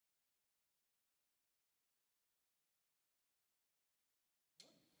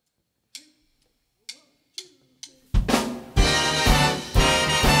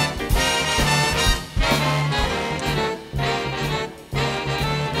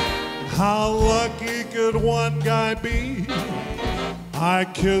How lucky could one guy be? I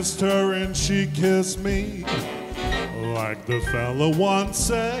kissed her and she kissed me. Like the fella once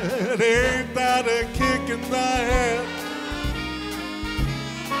said, ain't that a kick in the head?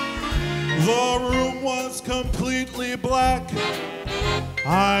 The room was completely black.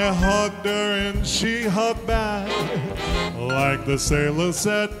 I hugged her and she hugged back. Like the sailor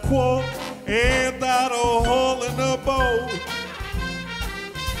said, quote, ain't that a hole in the boat?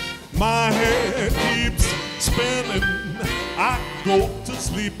 My head keeps spinning. I go to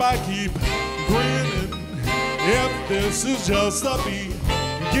sleep, I keep grinning. If this is just the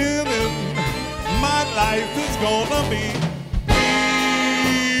beginning, my life is gonna be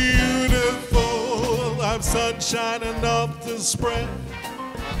beautiful. I've sunshine enough to spread.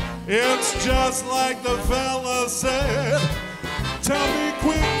 It's just like the fella said. Tell me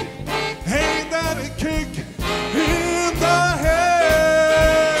quick, ain't that a kick in the head?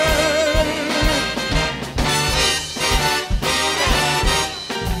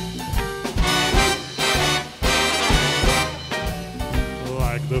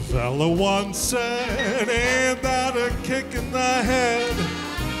 Like the fella once said, ain't that a kick in the head?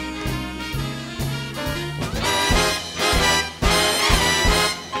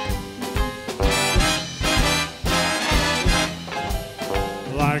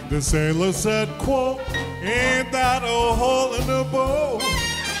 Like the sailor said, quote, ain't that a hole in the boat?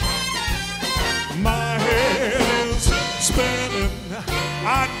 My head is spinning.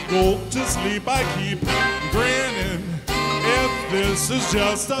 I go to sleep, I keep grinning. If this is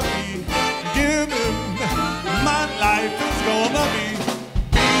just the beginning, my life is gonna be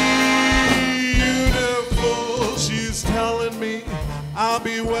beautiful. She's telling me I'll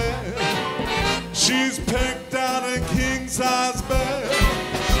be wed. She's picked out a king-size bed.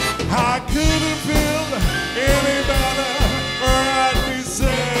 I couldn't feel any better, or I'd be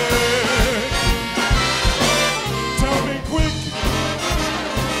sick. Tell me quick,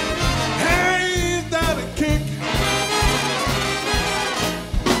 ain't that a kick?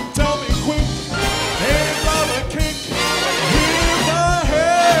 Tell me quick, ain't that a kick in the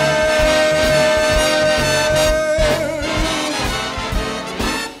head?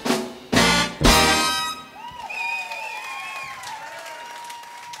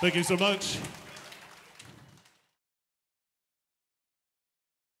 Thank you so much.